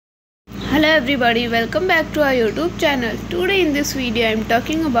Hello everybody, welcome back to our YouTube channel. Today in this video I am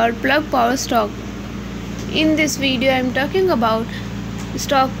talking about plug power stock. In this video I am talking about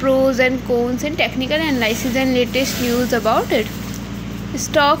stock pros and cons and technical analysis and latest news about it.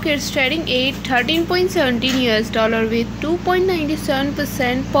 Stock is trading at $13.17 with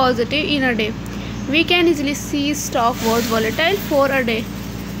 2.97% positive in a day. We can easily see stock was volatile for a day.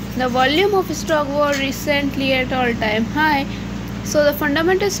 The volume of stock was recently at all-time high. So the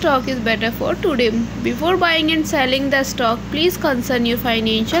fundamental stock is better for today. Before buying and selling the stock, please consult your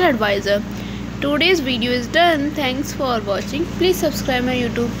financial advisor. Today's video is done. Thanks for watching. Please subscribe my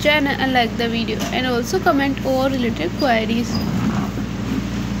YouTube channel and like the video and also comment all related queries.